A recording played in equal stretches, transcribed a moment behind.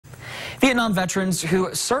Vietnam veterans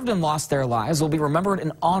who served and lost their lives will be remembered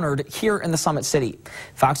and honored here in the Summit City.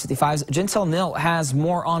 Fox 55's Jintel Nil has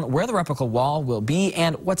more on where the replica wall will be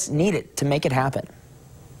and what's needed to make it happen.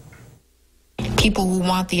 People who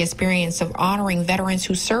want the experience of honoring veterans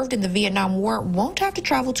who served in the Vietnam War won't have to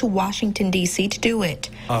travel to Washington, D.C. to do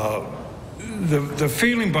it. The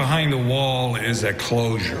feeling behind the wall is a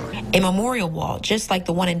closure. A memorial wall, just like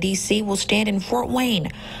the one in D.C., will stand in Fort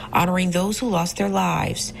Wayne, honoring those who lost their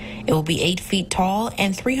lives. It will be 8 feet tall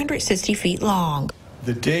and 360 feet long.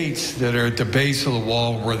 The dates that are at the base of the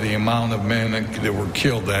wall were the amount of men that were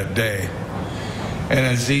killed that day. And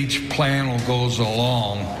as each panel goes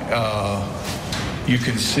along, you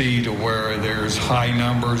can see to where there's high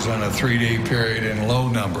numbers on a 3-day period and low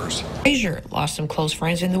numbers. Frazier lost some close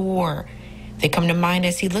friends in the war. They come to mind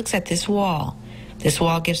as he looks at this wall. This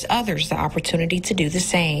wall gives others the opportunity to do the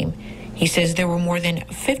same. He says there were more than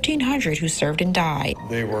 1,500 who served and died.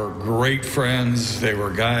 They were great friends. They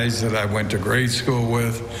were guys that I went to grade school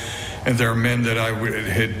with, and they're men that I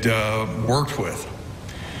had worked with.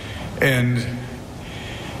 And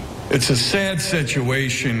it's a sad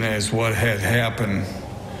situation as what had happened,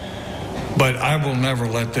 but I will never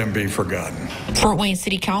let them be forgotten. Fort Wayne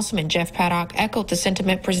City Councilman Jeff Paddock echoed the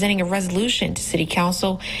sentiment, presenting a resolution to City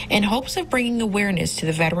Council in hopes of bringing awareness to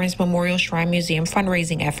the Veterans Memorial Shrine Museum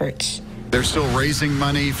fundraising efforts. They're still raising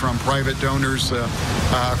money from private donors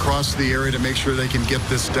across the area to make sure they can get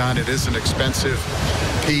this done. It is an expensive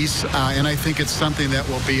piece, and I think it's something that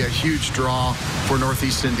will be a huge draw for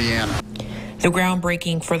Northeast Indiana. The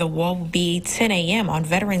groundbreaking for the wall will be 10 a.m. on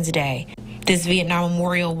Veterans Day. This Vietnam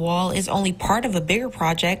Memorial Wall is only part of a bigger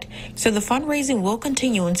project, so the fundraising will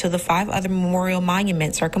continue until the 5 other memorial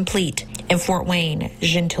monuments are complete. In Fort Wayne,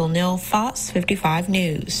 Jintel Nil, Fox 55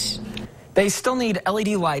 News. They still need LED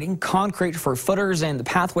lighting, concrete for footers and the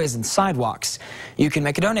pathways and sidewalks. You can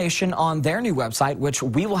make a donation on their new website, which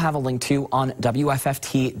we will have a link to on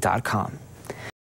WFFT.com.